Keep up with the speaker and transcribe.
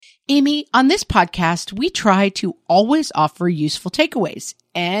Amy, on this podcast, we try to always offer useful takeaways.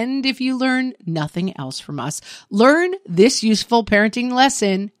 And if you learn nothing else from us, learn this useful parenting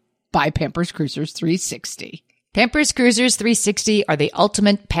lesson by Pampers Cruisers 360. Pampers Cruisers 360 are the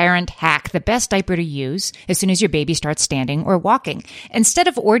ultimate parent hack, the best diaper to use as soon as your baby starts standing or walking. Instead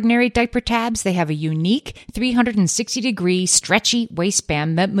of ordinary diaper tabs, they have a unique 360-degree stretchy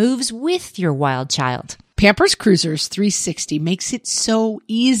waistband that moves with your wild child. Pampers Cruisers 360 makes it so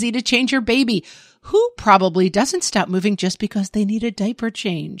easy to change your baby, who probably doesn't stop moving just because they need a diaper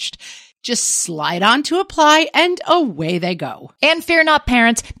changed. Just slide on to apply and away they go. And fear not,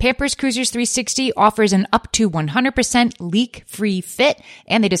 parents, Pampers Cruisers 360 offers an up to 100% leak-free fit,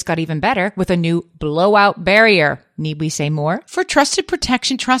 and they just got even better with a new blowout barrier. Need we say more? For trusted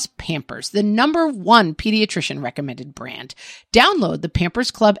protection, trust Pampers, the #1 pediatrician recommended brand. Download the Pampers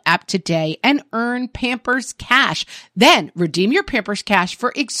Club app today and earn Pampers Cash. Then redeem your Pampers Cash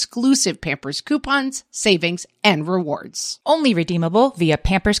for exclusive Pampers coupons, savings, and rewards. Only redeemable via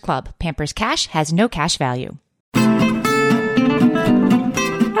Pampers Club. Pampers Cash has no cash value.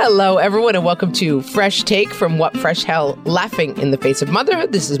 Hello, everyone, and welcome to Fresh Take from What Fresh Hell, Laughing in the Face of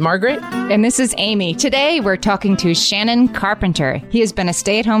Motherhood. This is Margaret. And this is Amy. Today, we're talking to Shannon Carpenter. He has been a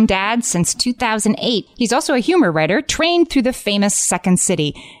stay-at-home dad since 2008. He's also a humor writer, trained through the famous Second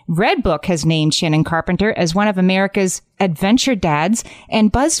City. Redbook has named Shannon Carpenter as one of America's adventure dads,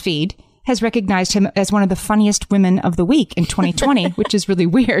 and BuzzFeed has recognized him as one of the funniest women of the week in 2020, which is really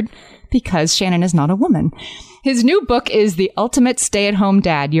weird because Shannon is not a woman. His new book is The Ultimate Stay-at-Home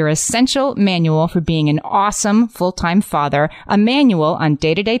Dad, your essential manual for being an awesome full-time father, a manual on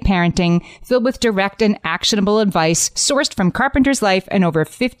day-to-day parenting filled with direct and actionable advice sourced from Carpenter's life and over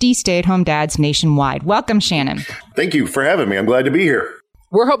 50 stay-at-home dads nationwide. Welcome, Shannon. Thank you for having me. I'm glad to be here.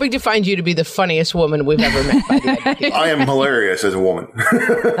 We're hoping to find you to be the funniest woman we've ever met. By the way. I am hilarious as a woman.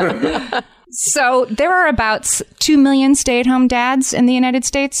 So there are about 2 million stay-at-home dads in the United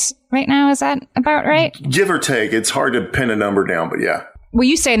States right now. Is that about right? Give or take. It's hard to pin a number down, but yeah. Well,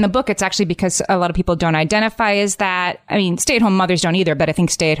 you say in the book it's actually because a lot of people don't identify as that. I mean, stay-at-home mothers don't either, but I think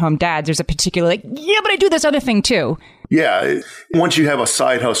stay-at-home dads, there's a particular, like, yeah, but I do this other thing too. Yeah. Once you have a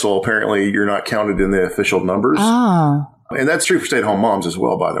side hustle, apparently you're not counted in the official numbers. Oh. And that's true for stay-at-home moms as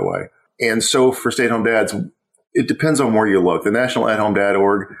well, by the way. And so for stay-at-home dads, it depends on where you look. The National At-Home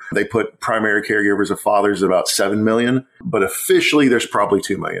Dad.org, they put primary caregivers of fathers at about 7 million, but officially there's probably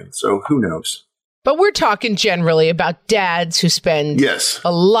 2 million. So who knows? But we're talking generally about dads who spend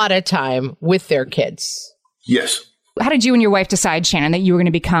a lot of time with their kids. Yes. How did you and your wife decide, Shannon, that you were going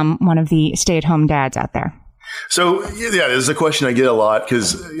to become one of the stay-at-home dads out there? So, yeah, this is a question I get a lot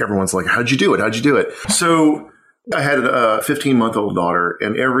because everyone's like, how'd you do it? How'd you do it? So I had a 15-month-old daughter,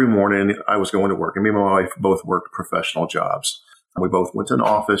 and every morning I was going to work. And me and my wife both worked professional jobs. We both went to an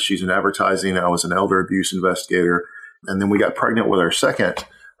office. She's in advertising. I was an elder abuse investigator. And then we got pregnant with our second,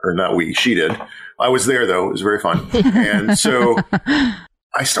 or not we, she did. I was there, though. It was very fun. And so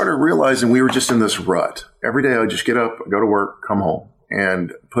I started realizing we were just in this rut. Every day I would just get up, go to work, come home,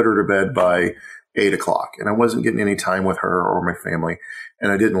 and put her to bed by 8 o'clock. And I wasn't getting any time with her or my family.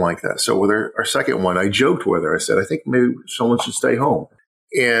 And I didn't like that. So with our second one, I joked with her. I said, I think maybe someone should stay home.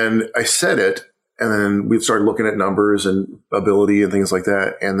 And I said it. And then we started looking at numbers and ability and things like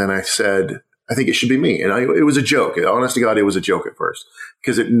that. And then I said, I think it should be me. And it was a joke. Honest to God, it was a joke at first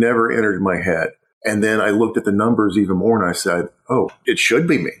because it never entered my head. And then I looked at the numbers even more and I said, oh, it should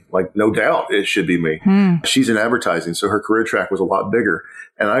be me. Like, no doubt it should be me. She's in advertising. So her career track was a lot bigger.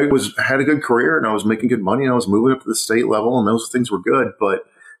 And I had a good career and I was making good money and I was moving up to the state level and those things were good, but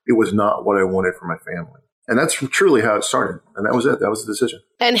it was not what I wanted for my family. And that's truly how it started. And that was it. That was the decision.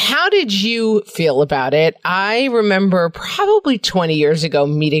 And how did you feel about it? I remember probably 20 years ago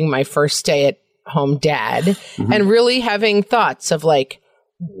meeting my first stay-at-home dad and really having thoughts of like,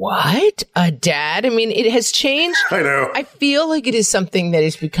 what? A dad? I mean, it has changed. I know. I feel like it is something that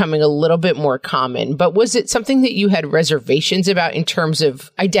is becoming a little bit more common. But was it something that you had reservations about in terms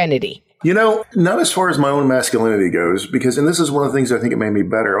of identity? You know, not as far as my own masculinity goes, because, and this is one of the things I think it made me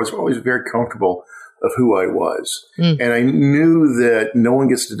better. I was always very comfortable of who I was. And I knew that no one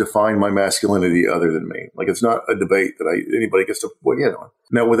gets to define my masculinity other than me. Like, it's not a debate that anybody gets to weigh in on.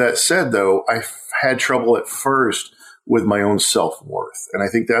 Now, with that said, though, I had trouble at first with my own self-worth. And I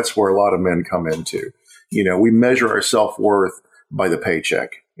think that's where a lot of men come into. You know, we measure our self-worth by the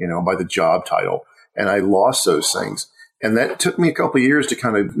paycheck, you know, by the job title. And I lost those things. And that took me a couple of years to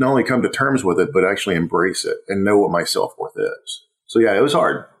kind of not only come to terms with it, but actually embrace it and know what my self-worth is. So, yeah, it was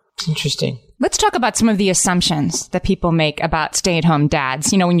hard. Interesting. Let's talk about some of the assumptions that people make about stay-at-home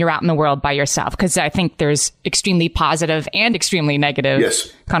dads, when you're out in the world by yourself, because I think there's extremely positive and extremely negative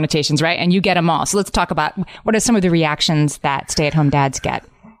connotations, right? And you get them all. So let's talk about what are some of the reactions that stay-at-home dads get?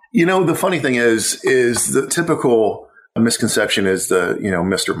 The funny thing is the typical misconception is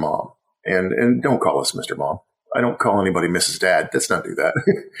Mr. Mom. And don't call us Mr. Mom. I don't call anybody Mrs. Dad. Let's not do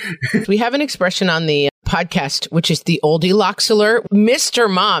that. We have an expression on the podcast, which is the oldie locks alert.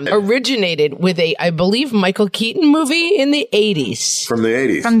 Mr. Mom originated with I believe, Michael Keaton movie in the 80s. From the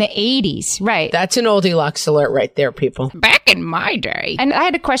 80s. From the 80s, right. That's an oldie locks alert right there, people. Back in my day. And I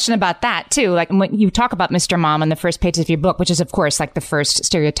had a question about that, too. Like when you talk about Mr. Mom on the first page of your book, which is, of course, like the first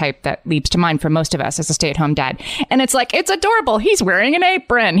stereotype that leaps to mind for most of us as a stay-at-home dad. And it's like, it's adorable. He's wearing an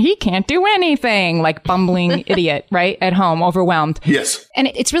apron. He can't do anything. Like bumbling idiot, right? At home, overwhelmed. Yes. And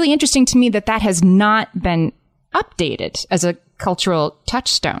it's really interesting to me that has not been updated as a cultural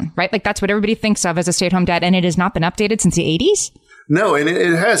touchstone, right? Like that's what everybody thinks of as a stay-at-home dad, and it has not been updated since the 80s? No, and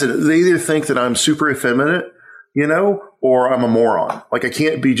it hasn't. They either think that I'm super effeminate, or I'm a moron. Like I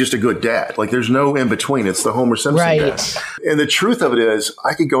can't be just a good dad. Like there's no in between. It's the Homer Simpson dad. And the truth of it is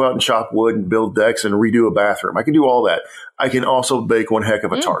I could go out and chop wood and build decks and redo a bathroom. I can do all that. I can also bake one heck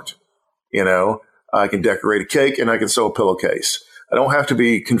of a tart. I can decorate a cake and I can sew a pillowcase. I don't have to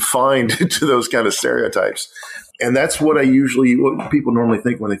be confined to those kind of stereotypes. And that's what what people normally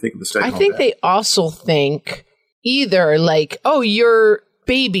think when they think of the stay-at-home I think dad. they also think either like, oh, you're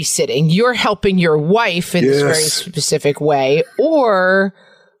babysitting, you're helping your wife in this very specific way, or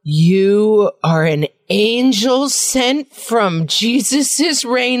you are an angel sent from Jesus's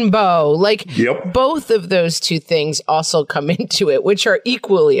rainbow. Like both of those two things also come into it, which are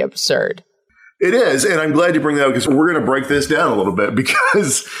equally absurd. It is. And I'm glad you bring that up because we're going to break this down a little bit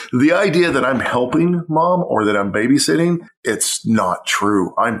because the idea that I'm helping mom or that I'm babysitting, it's not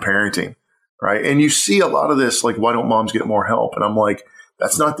true. I'm parenting, right? And you see a lot of this, like, why don't moms get more help? And I'm like,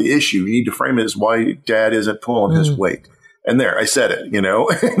 that's not the issue. You need to frame it as why dad isn't pulling his weight. And there, I said it,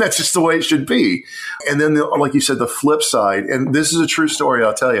 and that's just the way it should be. And then, like you said, the flip side, and this is a true story,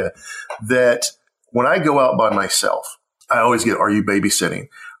 I'll tell you, that when I go out by myself, I always get, are you babysitting?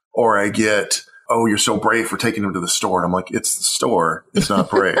 Or I get, oh, you're so brave for taking them to the store. And I'm like, it's the store. It's not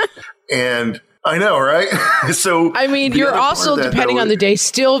brave. And I know, right? So, I mean, you're also, depending on the day,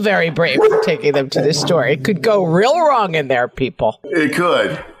 still very brave for taking them to the store. It could go real wrong in there, people. It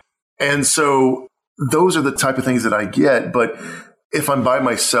could. And so those are the type of things that I get. But if I'm by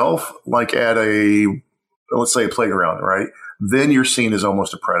myself, like at let's say a playground, right? Then you're seen as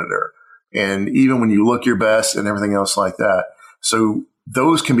almost a predator. And even when you look your best and everything else like that. So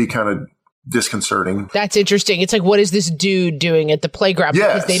those can be kind of disconcerting. That's interesting. It's like, what is this dude doing at the playground?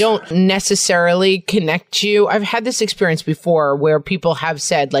 Because they don't necessarily connect you. I've had this experience before where people have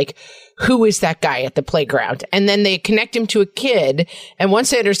said, like, who is that guy at the playground? And then they connect him to a kid. And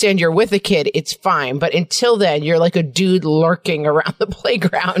once they understand you're with a kid, it's fine. But until then, you're like a dude lurking around the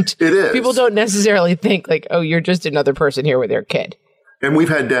playground. It is. People don't necessarily think like, oh, you're just another person here with their kid. And we've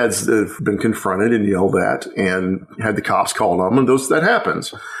had dads that have been confronted and yelled at and had the cops called on them. And that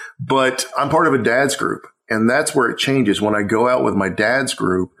happens. But I'm part of a dad's group. And that's where it changes. When I go out with my dad's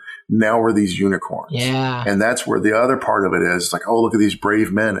group, now we're these unicorns. Yeah. And that's where the other part of it is like, oh, look at these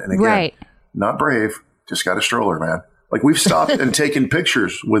brave men. And again, not brave, just got a stroller, man. Like we've stopped and taken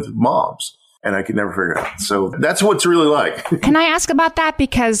pictures with moms. And I could never figure it out. So that's what it's really like. Can I ask about that?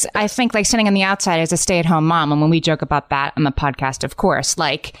 Because I think like sitting on the outside as a stay-at-home mom, and when we joke about that on the podcast, of course,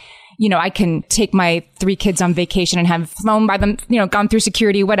 like, I can take my 3 kids on vacation and have flown by them, gone through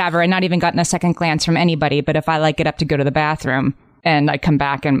security, whatever, and not even gotten a second glance from anybody. But if I like get up to go to the bathroom and I come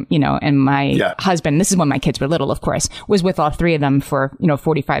back and, and my husband, this is when my kids were little, of course, was with all 3 of them for,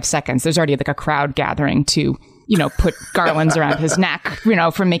 45 seconds. There's already like a crowd gathering to put garlands around his neck,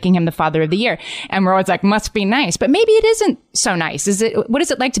 for making him the father of the year. And we're always like, must be nice. But maybe it isn't so nice. What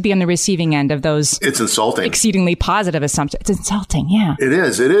is it like to be on the receiving end of those? It's insulting. Exceedingly positive assumptions. It's insulting, yeah. It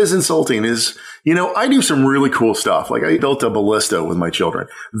is. It is insulting. I do some really cool stuff. Like I built a ballista with my children.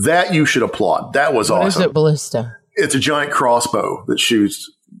 That you should applaud. That was awesome. What is a ballista? It's a giant crossbow that shoots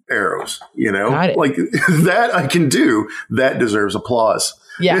arrows, Got it. Like that I can do. That deserves applause.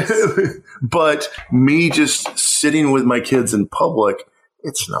 Yes. But me just sitting with my kids in public,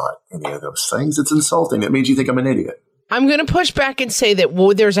 it's not any of those things. It's insulting. It means you think I'm an idiot. I'm going to push back and say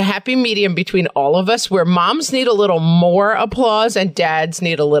that there's a happy medium between all of us where moms need a little more applause and dads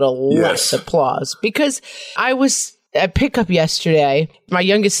need a little less applause. Because I was at pickup yesterday. My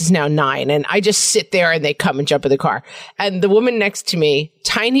youngest is now 9, and I just sit there and they come and jump in the car. And the woman next to me,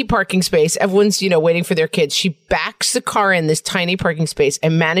 tiny parking space, everyone's, waiting for their kids. She backs the car in this tiny parking space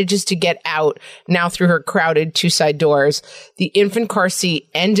and manages to get out now through her crowded 2-side doors, the infant car seat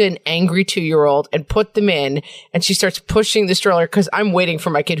and an angry 2-year-old, and put them in. And she starts pushing the stroller because I'm waiting for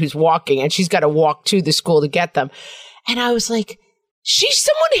my kid who's walking and she's got to walk to the school to get them. And I was like,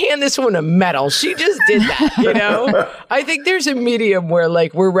 someone hand this one a medal. She just did that, I think there's a medium where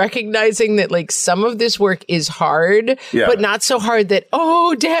we're recognizing that some of this work is hard, but not so hard that,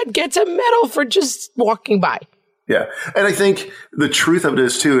 dad gets a medal for just walking by. Yeah. And I think the truth of it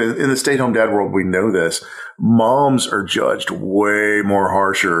is too, in the stay-at-home dad world, we know this. Moms are judged way more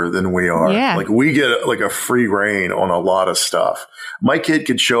harsher than we are. Yeah. We get a free rein on a lot of stuff. My kid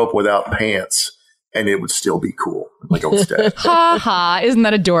could show up without pants and it would still be cool. Dad. Ha ha. Isn't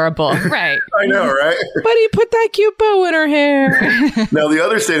that adorable? Right. I know, right? But he put that cute bow in her hair. Now, the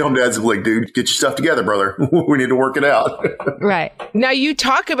other stay-at-home dads are like, dude, get your stuff together, brother. We need to work it out. Right. Now, you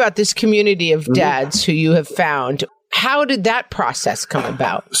talk about this community of dads who you have found. How did that process come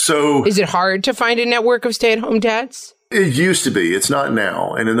about? So, is it hard to find a network of stay-at-home dads? It used to be. It's not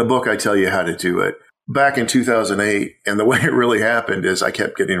now. And in the book, I tell you how to do it. Back in 2008, and the way it really happened is I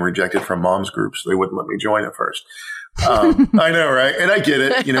kept getting rejected from moms groups. They wouldn't let me join at first. I know, right? And I get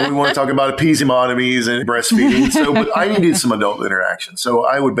it. We want to talk about episiotomies and breastfeeding. But I needed some adult interaction. So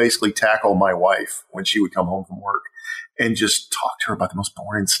I would basically tackle my wife when she would come home from work and just talk to her about the most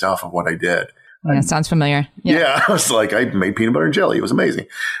boring stuff of what I did. Yeah, sounds familiar. Yeah. I was like, I made peanut butter and jelly. It was amazing.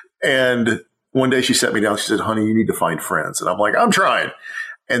 And one day she sat me down. She said, honey, you need to find friends. And I'm like, I'm trying.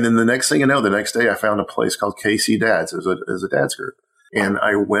 And then the next thing you know, the next day I found a place called KC Dads. It was a dad's group. And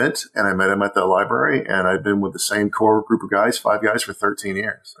I went and I met him at the library, and I've been with the same core group of guys, 5 guys, for 13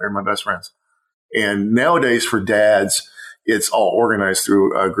 years. They're my best friends. And nowadays for dads, it's all organized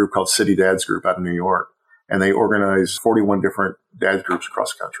through a group called City Dads Group out of New York. And they organize 41 different dads groups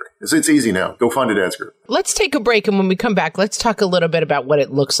across the country. It's easy now. Go find a dads group. Let's take a break. And when we come back, let's talk a little bit about what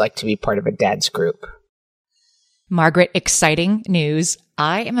it looks like to be part of a dads group. Margaret, exciting news.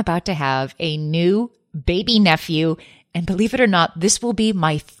 I am about to have a new baby nephew. And believe it or not, this will be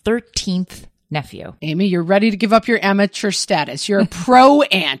my 13th nephew. Amy, you're ready to give up your amateur status. You're a pro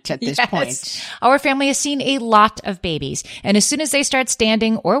aunt at this point. Our family has seen a lot of babies. And as soon as they start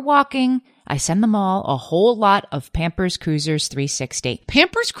standing or walking, I send them all a whole lot of Pampers Cruisers 360.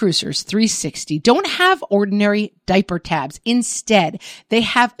 Pampers Cruisers 360 don't have ordinary diaper tabs. Instead, they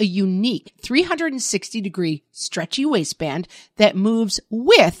have a unique 360-degree stretchy waistband that moves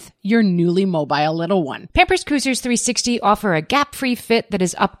with your newly mobile little one. Pampers Cruisers 360 offer a gap-free fit that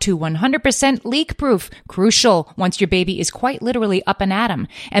is up to 100% leak-proof. Crucial once your baby is quite literally up and at 'em.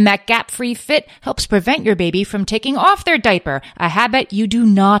 And that gap-free fit helps prevent your baby from taking off their diaper, a habit you do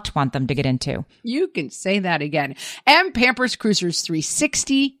not want them to get into. You can say that again. And Pampers Cruisers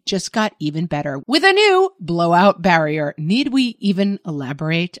 360 just got even better with a new blowout barrier. Need we even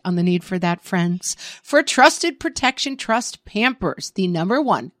elaborate on the need for that, friends? For trusted protection, trust Pampers, the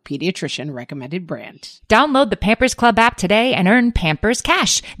 #1 pediatrician recommended brand. Download the Pampers Club app today and earn Pampers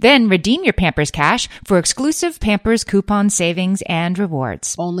Cash. Then redeem your Pampers Cash for exclusive Pampers coupon savings and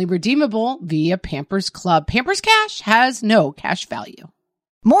rewards. Only redeemable via Pampers Club. Pampers Cash has no cash value.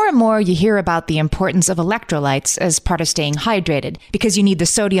 More and more you hear about the importance of electrolytes as part of staying hydrated because you need the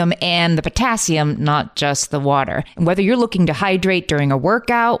sodium and the potassium, not just the water. And whether you're looking to hydrate during a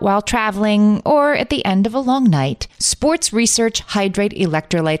workout, while traveling, or at the end of a long night, Sports Research Hydrate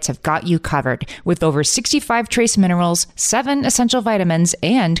Electrolytes have got you covered with over 65 trace minerals, 7 essential vitamins,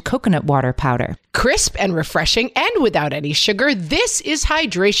 and coconut water powder. Crisp and refreshing and without any sugar, this is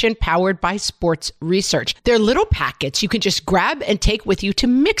hydration powered by Sports Research. They're little packets you can just grab and take with you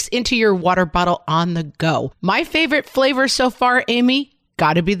to mix into your water bottle on the go. My favorite flavor so far, Amy,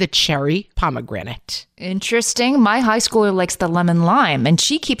 gotta be the cherry pomegranate. Interesting. My high schooler likes the lemon lime, and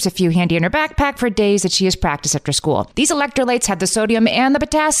she keeps a few handy in her backpack for days that she has practice after school. These electrolytes have the sodium and the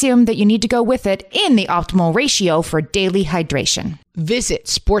potassium that you need to go with it in the optimal ratio for daily hydration. Visit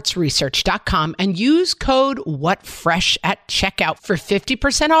sportsresearch.com and use code WhatFresh at checkout for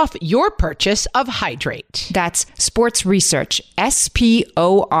 50% off your purchase of Hydrate. That's Sports Research, SportsResearch,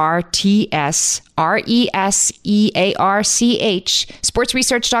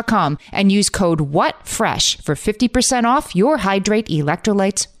 sportsresearch.com, and use code WhatFresh for 50% off your Hydrate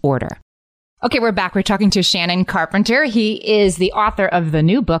electrolytes order. Okay, we're back. We're talking to Shannon Carpenter. He is the author of the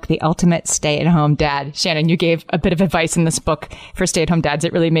new book, The Ultimate Stay-at-Home Dad. Shannon, you gave a bit of advice in this book for stay-at-home dads.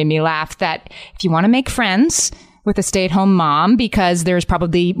 It really made me laugh that if you want to make friends, with a stay-at-home mom, because there's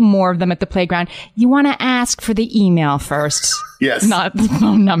probably more of them at the playground, you want to ask for the email first. Yes. Not the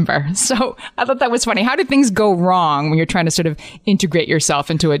phone number. So I thought that was funny. How do things go wrong when you're trying to sort of integrate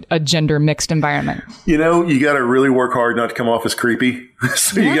yourself into a gender mixed environment? You got to really work hard not to come off as creepy.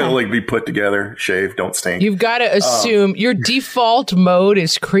 So you got to be put together, shave, don't stink. You've got to assume your default mode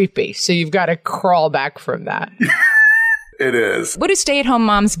is creepy. So you've got to crawl back from that. It is. What do stay-at-home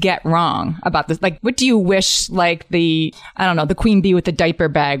moms get wrong about this? What do you wish, the queen bee with the diaper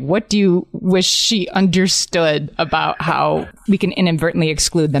bag, what do you wish she understood about how we can inadvertently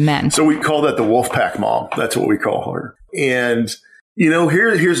exclude the men? So we call that the Wolfpack mom. That's what we call her. And,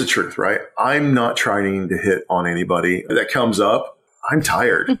 here's the truth, right? I'm not trying to hit on anybody that comes up. I'm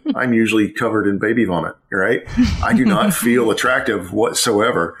tired. I'm usually covered in baby vomit, right? I do not feel attractive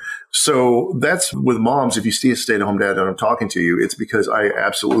whatsoever. So that's with moms. If you see a stay-at-home dad and I'm talking to you, it's because I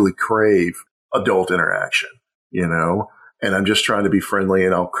absolutely crave adult interaction, and I'm just trying to be friendly,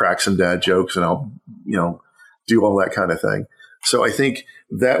 and I'll crack some dad jokes, and I'll, do all that kind of thing. So I think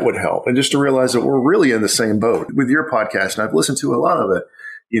that would help. And just to realize that we're really in the same boat with your podcast. And I've listened to a lot of it.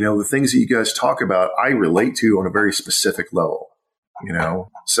 The things that you guys talk about, I relate to on a very specific level.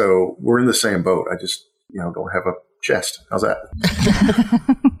 So we're in the same boat. I just, don't have a chest. How's that?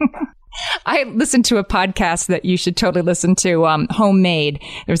 I listened to a podcast that you should totally listen to, Homemade.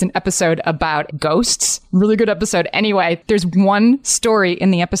 There was an episode about ghosts. Really good episode. Anyway, there's one story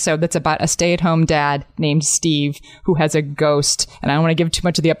in the episode that's about a stay-at-home dad named Steve who has a ghost. And I don't want to give too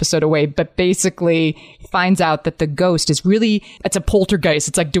much of the episode away, but basically finds out that the ghost is it's a poltergeist.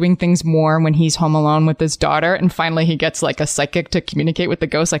 It's doing things more when he's home alone with his daughter. And finally he gets a psychic to communicate with the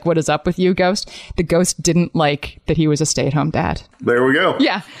ghost. What is up with you, ghost? The ghost didn't like that he was a stay-at-home dad. There we go.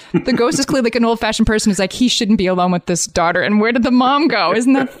 Yeah. The ghost is clearly an old-fashioned person who's he shouldn't be alone with this daughter. And where did the mom go?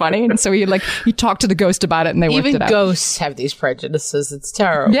 Isn't that funny? And so he talked to the ghost about it, and they worked it out. Even ghosts have these prejudices. It's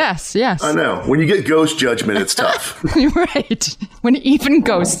terrible. Yes. I know. When you get ghost judgment, it's tough. Right. When even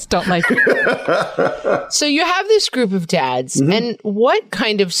ghosts don't like it. So you have this group of dads, and what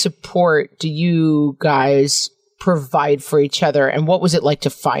kind of support do you guys provide for each other? And what was it like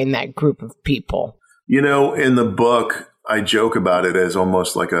to find that group of people? In the book, I joke about it as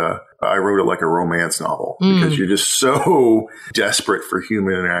almost I wrote it like a romance novel because you're just so desperate for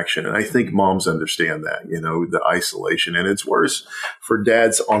human interaction. And I think moms understand that, the isolation, and it's worse for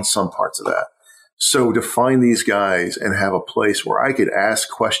dads on some parts of that. So to find these guys and have a place where I could ask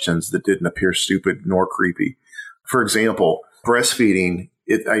questions that didn't appear stupid nor creepy. For example, breastfeeding.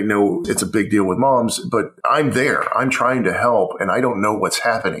 I know it's a big deal with moms, but I'm there. I'm trying to help, and I don't know what's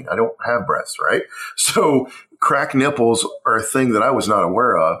happening. I don't have breasts, right? So cracked nipples are a thing that I was not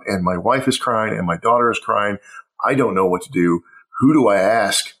aware of, and my wife is crying and my daughter is crying. I don't know what to do. Who do I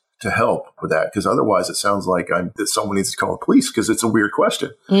ask to help with that? Because otherwise it sounds like that someone needs to call the police because it's a weird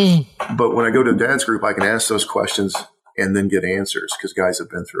question. But when I go to dad's group, I can ask those questions and then get answers because guys have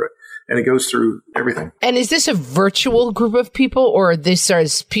been through it. And it goes through everything. And is this a virtual group of people, or this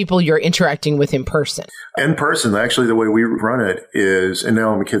is people you're interacting with in person? In person. Actually, the way we run it is, and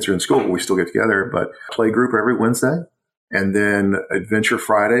now my kids are in school, but we still get together, but play group every Wednesday. And then Adventure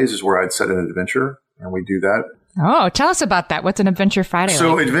Fridays is where I'd set an adventure, and we do that. Oh, tell us about that. What's an Adventure Friday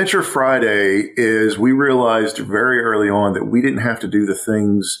So Adventure Friday is, we realized very early on that we didn't have to do the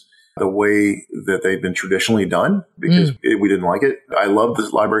things the way that they've been traditionally done because we didn't like it. I love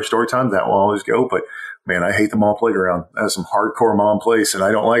this library story time. That will always go. But man, I hate the mall playground. That's some hardcore mom place and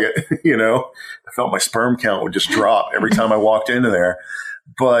I don't like it. I felt my sperm count would just drop every time I walked into there.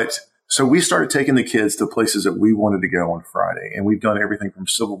 But so we started taking the kids to places that we wanted to go on Friday. And we've done everything from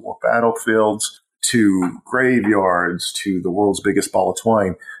Civil War battlefields to graveyards to the world's biggest ball of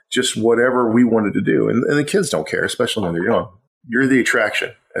twine, just whatever we wanted to do. And the kids don't care, especially when they're young. You're the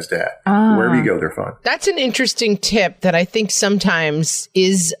attraction as dad. Wherever you go, they're fun. That's an interesting tip that I think sometimes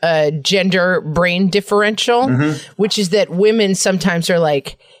is a gender brain differential, which is that women sometimes are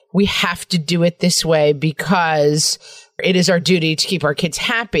like, we have to do it this way because it is our duty to keep our kids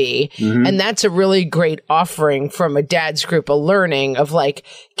happy. And that's a really great offering from a dad's group, a learning of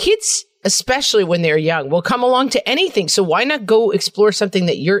kids, especially when they're young, will come along to anything. So why not go explore something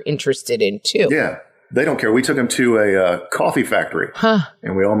that you're interested in too? Yeah. They don't care. We took them to a coffee factory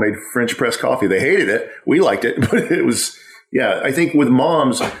and we all made French press coffee. They hated it. We liked it, but it was, I think with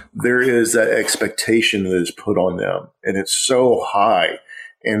moms, there is that expectation that is put on them and it's so high.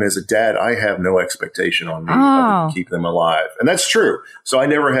 And as a dad, I have no expectation on me to keep them alive. And that's true. So I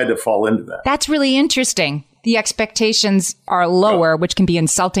never had to fall into that. That's really interesting. The expectations are lower, which can be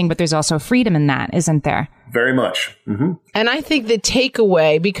insulting, but there's also freedom in that, isn't there? Very much. Mm-hmm. And I think the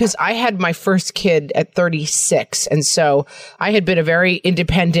takeaway, because I had my first kid at 36, and so I had been a very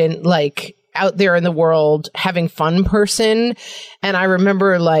independent, like, out there in the world having fun person. And I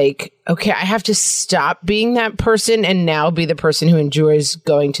remember like, okay, I have to stop being that person and now be the person who enjoys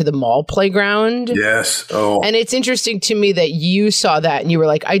going to the mall playground. Yes. Oh. And it's interesting to me that you saw that and you were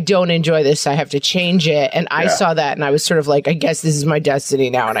like, I don't enjoy this. I have to change it. And I saw that and I was sort of like, I guess this is my destiny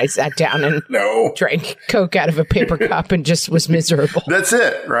now. And I sat down and drank Coke out of a paper cup and just was miserable. That's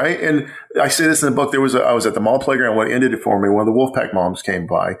it. Right. And I say this in the book. I was at the mall playground. What ended it for me, one of the Wolfpack moms came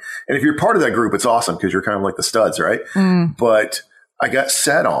by. And if you're part of that group, it's awesome because you're kind of like the studs, right? But I got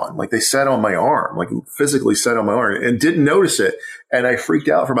sat on, like they sat on my arm, like physically sat on my arm and didn't notice it. And I freaked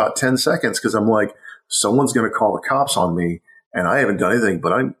out for about 10 seconds because I'm like, someone's going to call the cops on me and I haven't done anything,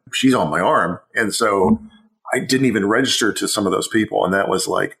 but she's on my arm. And so I didn't even register to some of those people. And that was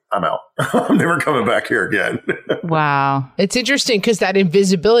like, I'm out. I'm never coming back here again. Wow. It's interesting because that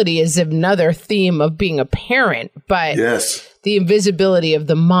invisibility is another theme of being a parent, but the invisibility of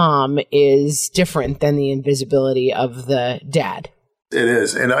the mom is different than the invisibility of the dad. It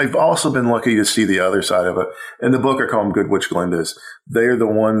is. And I've also been lucky to see the other side of it. In the book, I call them Good Witch Glendas. They're the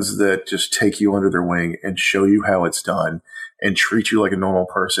ones that just take you under their wing and show you how it's done and treat you like a normal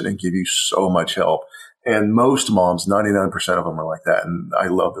person and give you so much help. And most moms, 99% of them are like that. And I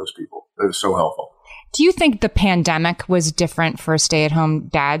love those people. They're so helpful. Do you think the pandemic was different for stay-at-home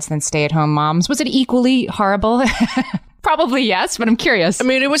dads than stay-at-home moms? Was it equally horrible? Probably yes, but I'm curious. I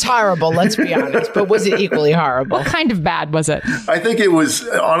mean, it was horrible, let's be honest, but was it equally horrible? What kind of bad was it? I think it was,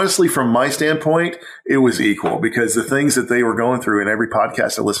 honestly, from my standpoint, it was equal because the things that they were going through in every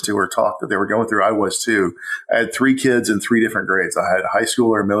podcast I listened to or talk that they were going through, I was too. I had 3 kids in 3 different grades. I had a high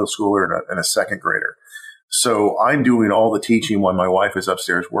schooler, a middle schooler, and a second grader. So I'm doing all the teaching while my wife is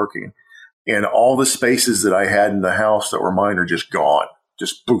upstairs working. And all the spaces that I had in the house that were mine are just gone.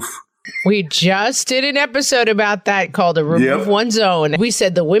 Just poof. We just did an episode about that called A Remove One's Own. We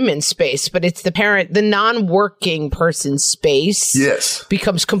said the women's space, but it's the non-working person's space. Yes.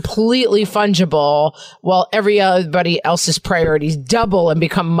 Becomes completely fungible while everybody else's priorities double and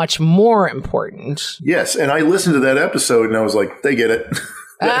become much more important. Yes. And I listened to that episode and I was like, they get it.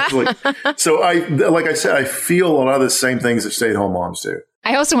 So like I said, I feel a lot of the same things that stay-at-home moms do.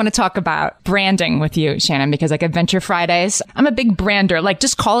 I also want to talk about branding with you, Shannon, because like Adventure Fridays, I'm a big brander. Like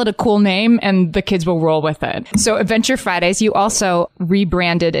just call it a cool name and the kids will roll with it. So Adventure Fridays, you also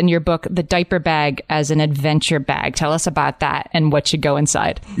rebranded in your book the diaper bag as an adventure bag. Tell us about that and what should go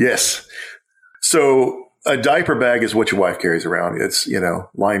inside. Yes. So a diaper bag is what your wife carries around. It's,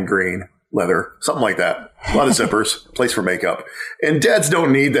 lime green, leather, something like that. A lot of zippers, place for makeup. And dads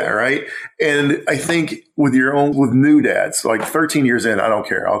don't need that, right? And I think with new dads, like 13 years in, I don't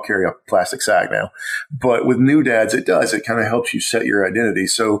care. I'll carry a plastic sack now. But with new dads, it does. It kind of helps you set your identity.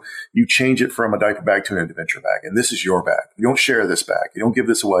 So you change it from a diaper bag to an adventure bag. And this is your bag. You don't share this bag. You don't give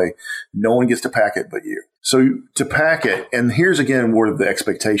this away. No one gets to pack it but you. So to pack it, and here's again where the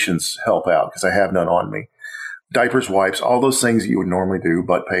expectations help out because I have none on me. Diapers, wipes, all those things that you would normally do,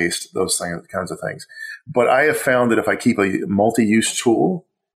 butt paste, those kinds of things. But I have found that if I keep a multi-use tool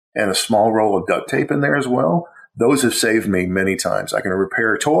and a small roll of duct tape in there as well, those have saved me many times. I can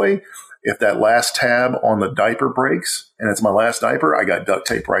repair a toy. If that last tab on the diaper breaks and it's my last diaper, I got duct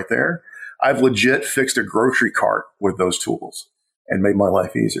tape right there. I've legit fixed a grocery cart with those tools and made my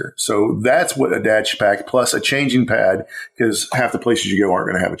life easier. So that's what a dad should pack, plus a changing pad, because half the places you go aren't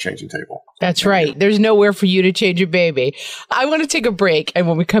going to have a changing table. That's right. There's nowhere for you to change your baby. I want to take a break, and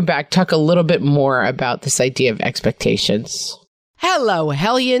when we come back, talk a little bit more about this idea of expectations. Hello,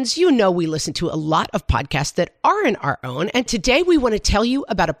 Hellions. You know we listen to a lot of podcasts that aren't our own, and today we want to tell you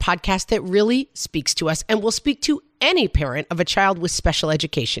about a podcast that really speaks to us and will speak to any parent of a child with special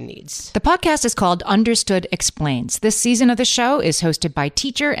education needs. The podcast is called Understood Explains. This season of the show is hosted by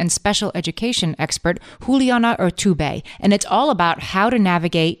teacher and special education expert Juliana Urtubey, and it's all about how to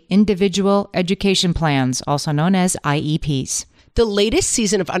navigate individual education plans, also known as IEPs. The latest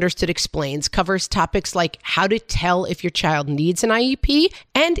season of Understood Explains covers topics like how to tell if your child needs an IEP,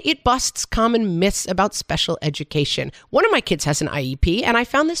 and it busts common myths about special education. One of my kids has an IEP, and I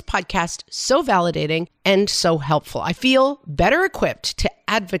found this podcast so validating and so helpful. I feel better equipped to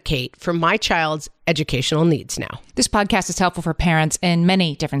advocate for my child's educational needs now. This podcast is helpful for parents in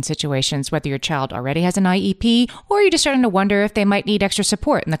many different situations, whether your child already has an IEP or you're just starting to wonder if they might need extra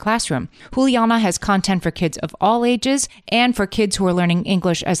support in the classroom. Juliana has content for kids of all ages and for kids who are learning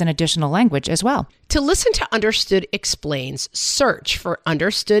English as an additional language as well. To listen to Understood Explains, search for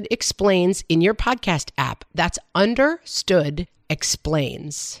Understood Explains in your podcast app. That's Understood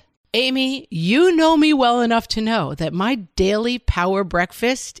Explains. Amy, you know me well enough to know that my daily power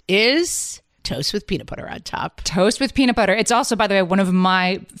breakfast is toast with peanut butter on top. Toast with peanut butter. It's also, by the way, one of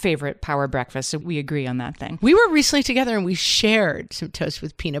my favorite power breakfasts. So we agree on that thing. We were recently together and we shared some toast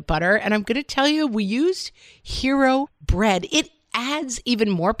with peanut butter. And I'm going to tell you, we used Hero bread. It adds even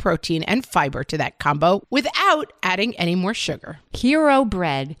more protein and fiber to that combo without adding any more sugar. Hero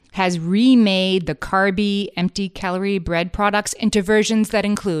Bread has remade the carby, empty-calorie bread products into versions that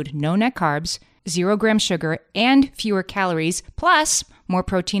include no net carbs, 0 gram sugar, and fewer calories, plus more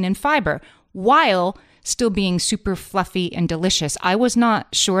protein and fiber, while still being super fluffy and delicious. I was not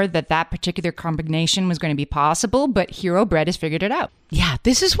sure that particular combination was going to be possible, but Hero Bread has figured it out. Yeah,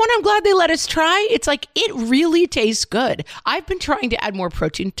 this is one I'm glad they let us try. It's like, it really tastes good. I've been trying to add more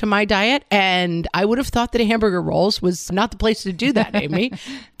protein to my diet, and I would have thought that a hamburger rolls was not the place to do that, Amy.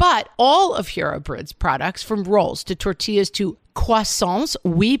 But all of Hero Bread's products, from rolls to tortillas to croissants,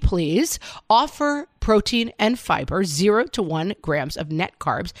 we please, offer protein and fiber, 0 to 1 grams of net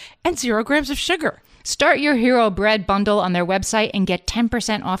carbs, and 0 grams of sugar. Start your Hero Bread bundle on their website and get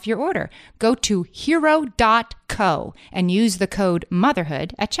 10% off your order. Go to hero.co and use the code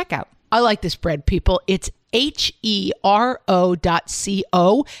motherhood at checkout. I like this bread, people. It's HERO.co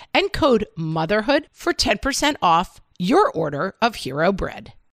and code motherhood for 10% off your order of Hero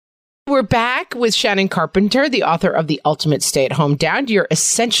Bread. We're back with Shannon Carpenter, the author of The Ultimate Stay-at-Home Dad, your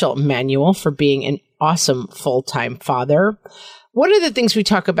essential manual for being an awesome full-time father. One of the things we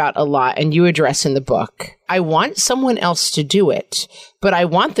talk about a lot, and you address in the book, I want someone else to do it, but I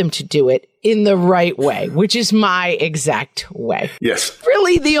want them to do it in the right way, which is my exact way. Yes.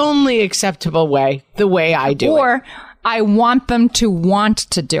 Really the only acceptable way, the way I do it. Or I want them to want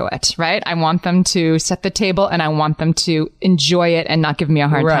to do it, right? I want them to set the table and I want them to enjoy it and not give me a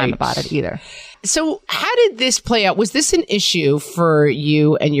hard time about it either. So how did this play out? Was this an issue for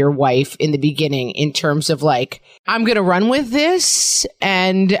you and your wife in the beginning in terms of like, I'm going to run with this?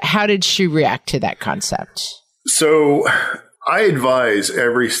 And how did she react to that concept? So I advise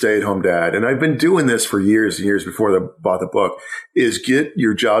every stay-at-home dad, and I've been doing this for years and years before I bought the book, is get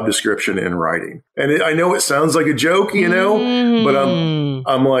your job description in writing. And I know it sounds like a joke, you know, but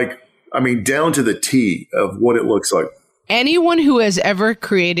I'm like, I mean, down to the T of what it looks like. Anyone who has ever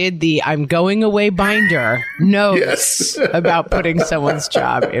created the I'm going away binder knows about putting someone's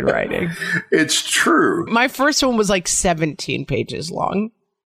job in writing. It's true. My first one was like 17 pages long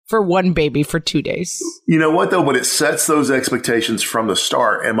for one baby for 2 days. You know what, though? But it sets those expectations from the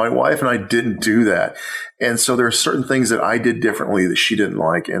start. And my wife and I didn't do that. And so there are certain things that I did differently that she didn't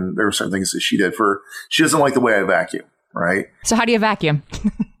like. And there were certain things that she she doesn't like the way I vacuum, right? So how do you vacuum?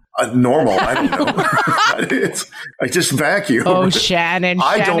 Normal. I don't know. I just vacuum. Oh, Shannon,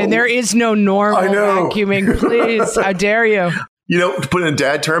 there is no normal vacuuming. Please, how dare you? You know, to put it in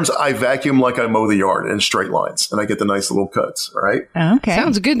dad terms, I vacuum like I mow the yard in straight lines, and I get the nice little cuts, right? Okay.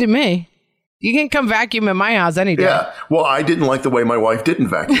 Sounds good to me. You can come vacuum in my house any day. Yeah. Well, I didn't like the way my wife didn't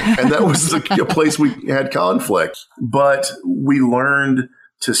vacuum, and that was a place we had conflict. But we learned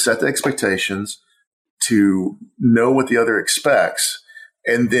to set the expectations, to know what the other expects.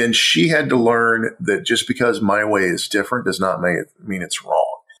 And then she had to learn that just because my way is different does not mean it's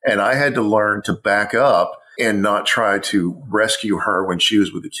wrong. And I had to learn to back up and not try to rescue her when she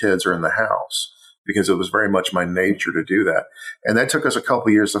was with the kids or in the house, because it was very much my nature to do that. And that took us a couple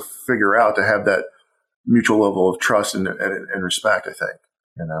of years to figure out, to have that mutual level of trust and respect, I think.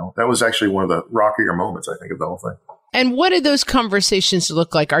 You know, that was actually one of the rockier moments, I think, of the whole thing. And what did those conversations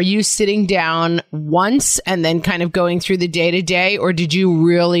look like? Are you sitting down once and then kind of going through the day-to-day, or did you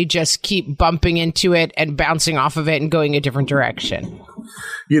really just keep bumping into it and bouncing off of it and going a different direction?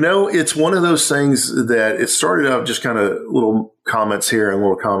 You know, it's one of those things that it started out just kind of little comments here and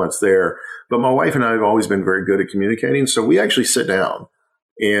little comments there. But my wife and I have always been very good at communicating. So we actually sit down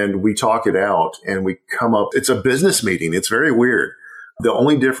and we talk it out and we come up. It's a business meeting. It's very weird. The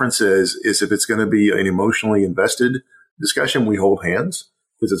only difference is if it's going to be an emotionally invested discussion, we hold hands,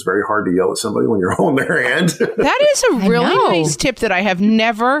 because it's very hard to yell at somebody when you're holding their hand. That is a really nice tip that I have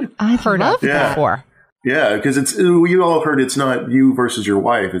never heard of before. Yeah, because you all have heard it's not you versus your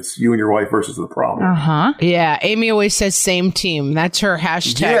wife. It's you and your wife versus the problem. Uh-huh. Yeah, Amy always says same team. That's her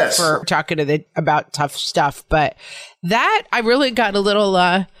hashtag for talking about tough stuff. But that, I really got a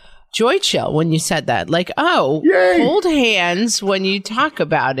little joy chill when you said that. Like, oh, Yay. Hold hands when you talk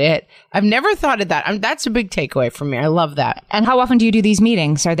about it. I've never thought of that. That's a big takeaway for me. I love that. And how often do you do these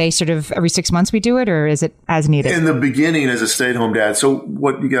meetings? Are they sort of every 6 months we do it, or is it as needed? In the beginning, as a stay-at-home dad, so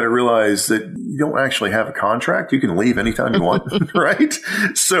what you got to realize that you don't actually have a contract. You can leave anytime you want, right?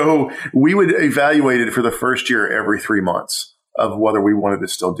 So we would evaluate it for the first year every 3 months of whether we wanted to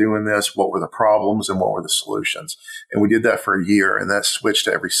still doing this, what were the problems, and what were the solutions. And we did that for a year, and that switched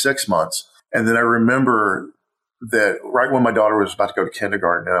to every 6 months. And then I remember that right when my daughter was about to go to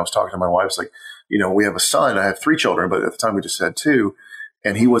kindergarten, and I was talking to my wife, I was like, we have a son. I have 3 children, but at the time we just had 2,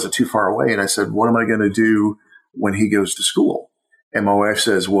 and he wasn't too far away. And I said, what am I going to do when he goes to school? And my wife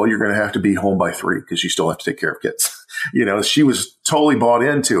says, well, you're going to have to be home by 3 because you still have to take care of kids. She was totally bought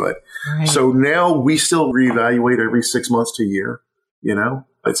into it. Right. So now we still reevaluate every 6 months to a year.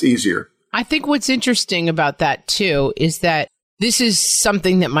 It's easier. I think what's interesting about that too is that this is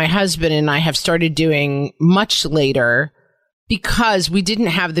something that my husband and I have started doing much later because we didn't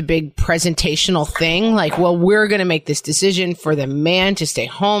have the big presentational thing. Like, well, we're going to make this decision for the man to stay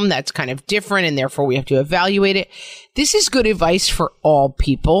home. That's kind of different. And therefore we have to evaluate it. This is good advice for all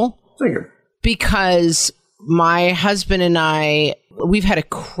people. Thank you. Because my husband and I, we've had a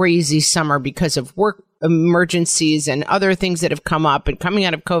crazy summer because of work emergencies and other things that have come up, and coming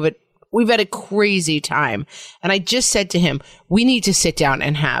out of COVID, we've had a crazy time. And I just said to him, we need to sit down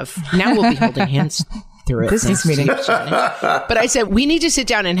and now we'll be holding hands through it. Business meeting. But I said, we need to sit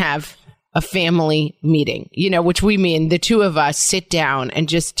down and have a family meeting, which we mean the 2 of us sit down and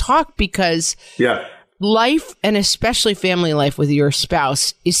just talk, because life, and especially family life with your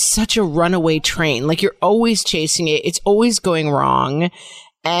spouse, is such a runaway train. Like, you're always chasing it. It's always going wrong.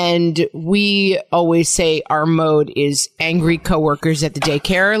 And we always say our mode is angry coworkers at the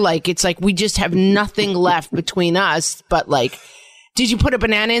daycare. Like, it's like we just have nothing left between us but like, did you put a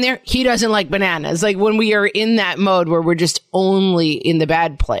banana in there? He doesn't like bananas. Like, when we are in that mode where we're just only in the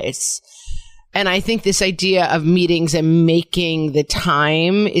bad place. And I think this idea of meetings and making the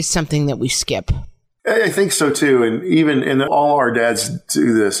time is something that we skip. I think so too. And all our dads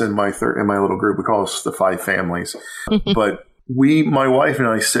do this in my little group. We call us the 5 families. But my wife and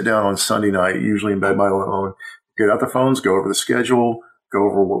I sit down on Sunday night, usually in bed by alone, get out the phones, go over the schedule, go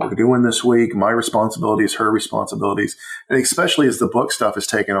over what we're doing this week, my responsibilities, her responsibilities. And especially as the book stuff is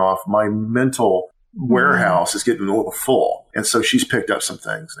taken off, my mental warehouse is getting a little full. And so she's picked up some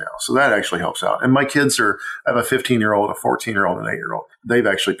things now. So that actually helps out. And my kids I have a 15-year-old, a 14-year-old, and an 8-year-old. They've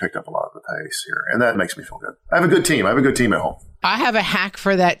actually picked up a lot of the pace here. And that makes me feel good. I have a good team. At home. I have a hack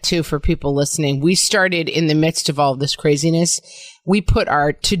for that too, for people listening. We started in the midst of all this craziness. We put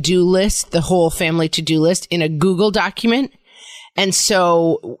our to-do list, the whole family to-do list, in a Google document. And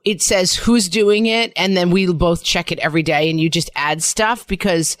so it says who's doing it. And then we both check it every day, and you just add stuff,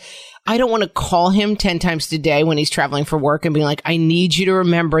 because I don't want to call him 10 times a day when he's traveling for work and being like, I need you to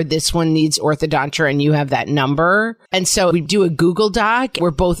remember this one needs orthodontia and you have that number. And so we do a Google Doc. We're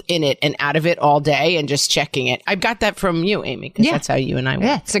both in it and out of it all day and just checking it. I got that from you, Amy, because that's how you and I work.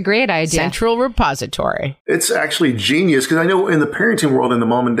 Yeah, it's a great idea. Central repository. It's actually genius, because I know in the parenting world, in the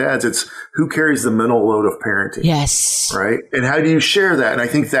mom and dads, it's who carries the mental load of parenting. Yes. Right? And how do you share that? And I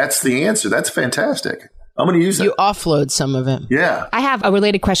think that's the answer. That's fantastic. I'm going to use that. You offload some of it. Yeah. I have a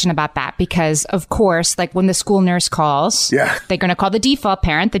related question about that, because, of course, like when the school nurse calls, they're going to call the default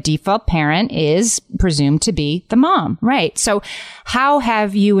parent. The default parent is presumed to be the mom, right? So how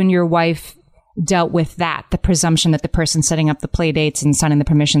have you and your wife dealt with that, the presumption that the person setting up the play dates and signing the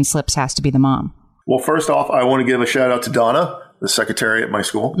permission slips has to be the mom? Well, first off, I want to give a shout out to Donna, the secretary at my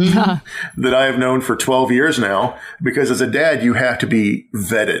school, that I have known for 12 years now, because as a dad, you have to be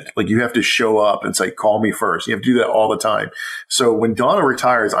vetted. Like, you have to show up and say, call me first. You have to do that all the time. So when Donna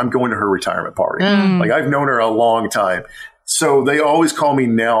retires, I'm going to her retirement party. Like, I've known her a long time. So they always call me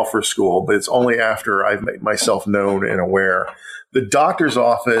now for school, but it's only after I've made myself known and aware. The doctor's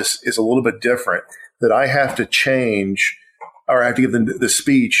office is a little bit different, that I have to change, or I have to give the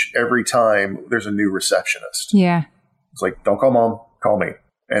speech every time there's a new receptionist. Yeah. It's like, don't call mom, call me.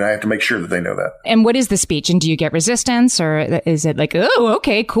 And I have to make sure that they know that. And what is the speech? And do you get resistance, or is it like, oh,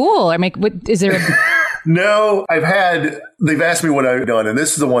 okay, cool? Or is there No, they've asked me what I've done, and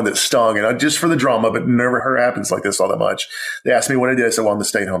this is the one that stung, and just for the drama, but never happens like this all that much. They asked me what I did. I said, well, I'm the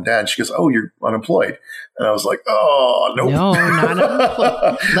stay-at-home dad. She goes, oh, you're unemployed. And I was like, oh, nope. No, not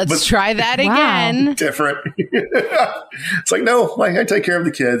unemployed. Let's try that again. Different. It's like, no, I take care of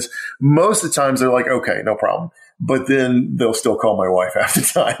the kids. Most of the times they're like, okay, no problem. But then they'll still call my wife half the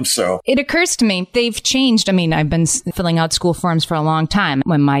time. So it occurs to me, they've changed. I mean, I've been filling out school forms for a long time.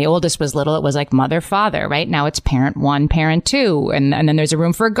 When my oldest was little, it was like mother, father, right? Now it's parent one, parent two. And then there's a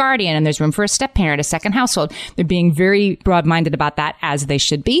room for a guardian and there's room for a step parent, a second household. They're being very broad-minded about that, as they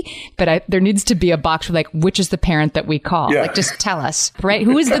should be. But there needs to be a box for like, which is the parent that we call? Yeah. Like, just tell us, right?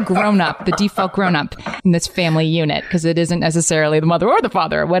 Who is the grown-up, the default grown-up in this family unit? Because it isn't necessarily the mother or the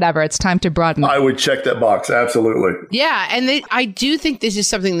father or whatever. It's time to broaden. I would check that box. Absolutely. Yeah, and I do think this is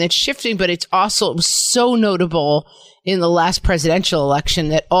something that's shifting, but it was so notable in the last presidential election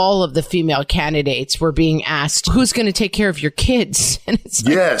that all of the female candidates were being asked, who's going to take care of your kids? And it's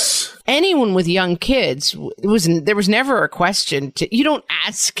like, yes. Anyone with young kids, there was never a question you don't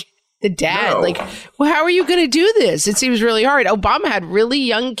ask the dad, No. well, how are you going to do this? It seems really hard. Obama had really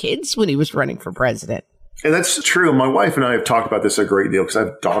young kids when he was running for president. And that's true. My wife and I have talked about this a great deal because I have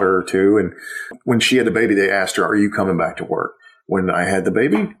a daughter or two. And when she had the baby, they asked her, are you coming back to work? When I had the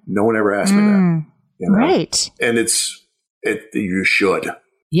baby, no one ever asked me that. You know? Right. And you should.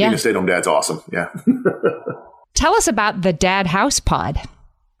 Yeah. Being a stay-at-home dad's awesome. Yeah. Tell us about the Dad House Pod.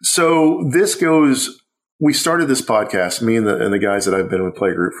 So we started this podcast, me and the guys that I've been with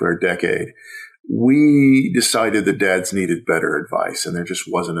Playgroup for a decade. We decided that dads needed better advice, and there just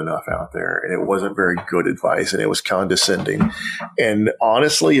wasn't enough out there, and it wasn't very good advice, and it was condescending. And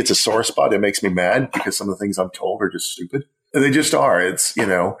honestly, it's a sore spot. It makes me mad because some of the things I'm told are just stupid. And they just are. It's,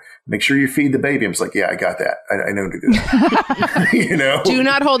 make sure you feed the baby. I'm just like, yeah, I got that. I know to do that. Do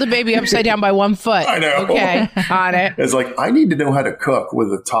not hold a baby upside down by 1 foot. I know. Okay, on it. It's like, I need to know how to cook with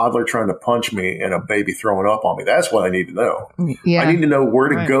a toddler trying to punch me and a baby throwing up on me. That's what I need to know. Yeah. I need to know where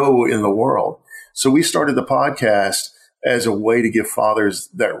to go in the world. So we started the podcast as a way to give fathers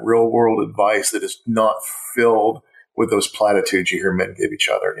that real world advice that is not filled with those platitudes you hear men give each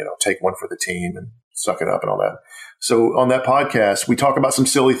other, take one for the team and suck it up and all that. So on that podcast, we talk about some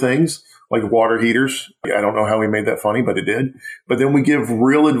silly things like water heaters. I don't know how we made that funny, but it did. But then we give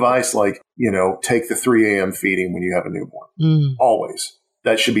real advice like, take the 3 a.m. feeding when you have a newborn. Always.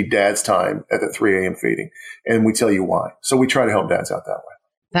 That should be dad's time at the 3 a.m. feeding. And we tell you why. So we try to help dads out that way.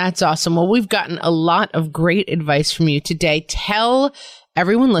 That's awesome. Well, we've gotten a lot of great advice from you today. Tell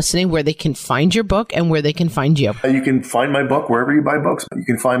everyone listening where they can find your book and where they can find you. You can find my book wherever you buy books. You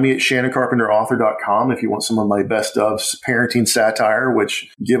can find me at shannoncarpenterauthor.com if you want some of my best of parenting satire,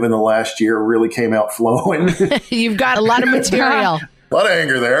 which given the last year really came out flowing. You've got a lot of material. A lot of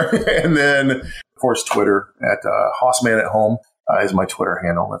anger there. And then, of course, Twitter at Hossman at Home is my Twitter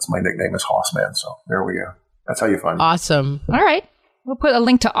handle. That's my nickname is Hossman. So there we go. That's how you find me. Awesome. All right. We'll put a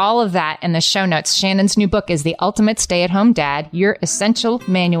link to all of that in the show notes. Shannon's new book is The Ultimate Stay-at-Home Dad, Your Essential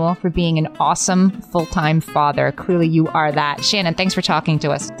Manual for Being an Awesome Full-Time Father. Clearly you are that. Shannon, thanks for talking to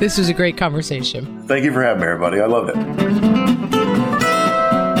us. This was a great conversation. Thank you for having me, everybody. I loved it.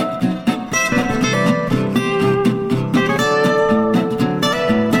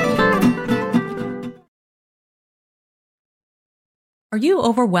 Are you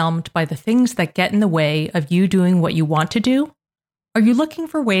overwhelmed by the things that get in the way of you doing what you want to do? Are you looking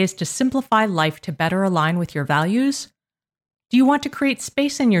for ways to simplify life to better align with your values? Do you want to create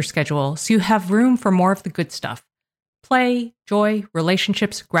space in your schedule so you have room for more of the good stuff? Play, joy,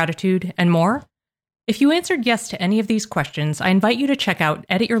 relationships, gratitude, and more? If you answered yes to any of these questions, I invite you to check out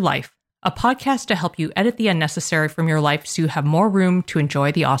Edit Your Life, a podcast to help you edit the unnecessary from your life so you have more room to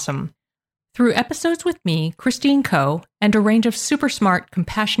enjoy the awesome. Through episodes with me, Christine Coe, and a range of super smart,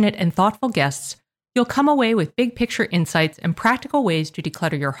 compassionate, and thoughtful guests, you'll come away with big picture insights and practical ways to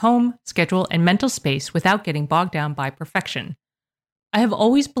declutter your home, schedule, and mental space without getting bogged down by perfection. I have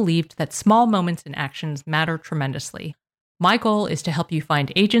always believed that small moments and actions matter tremendously. My goal is to help you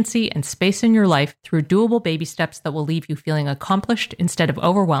find agency and space in your life through doable baby steps that will leave you feeling accomplished instead of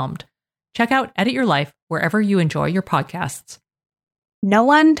overwhelmed. Check out Edit Your Life wherever you enjoy your podcasts. No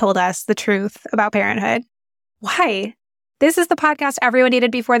one told us the truth about parenthood. Why? This is the podcast everyone needed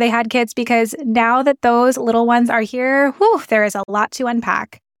before they had kids because now that those little ones are here, there is a lot to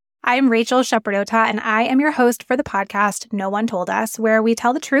unpack. I'm Rachel Shepardota, and I am your host for the podcast No One Told Us, where we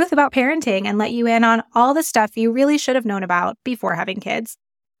tell the truth about parenting and let you in on all the stuff you really should have known about before having kids.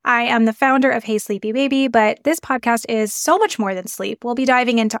 I am the founder of Hey Sleepy Baby, but this podcast is so much more than sleep. We'll be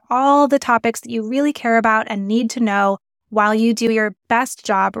diving into all the topics that you really care about and need to know while you do your best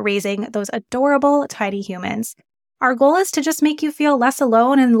job raising those adorable tiny humans. Our goal is to just make you feel less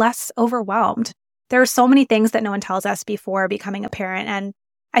alone and less overwhelmed. There are so many things that no one tells us before becoming a parent, and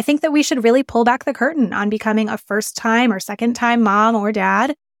I think that we should really pull back the curtain on becoming a first-time or second-time mom or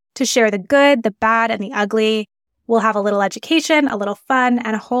dad to share the good, the bad, and the ugly. We'll have a little education, a little fun,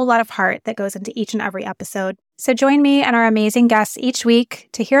 and a whole lot of heart that goes into each and every episode. So join me and our amazing guests each week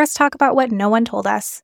to hear us talk about what no one told us.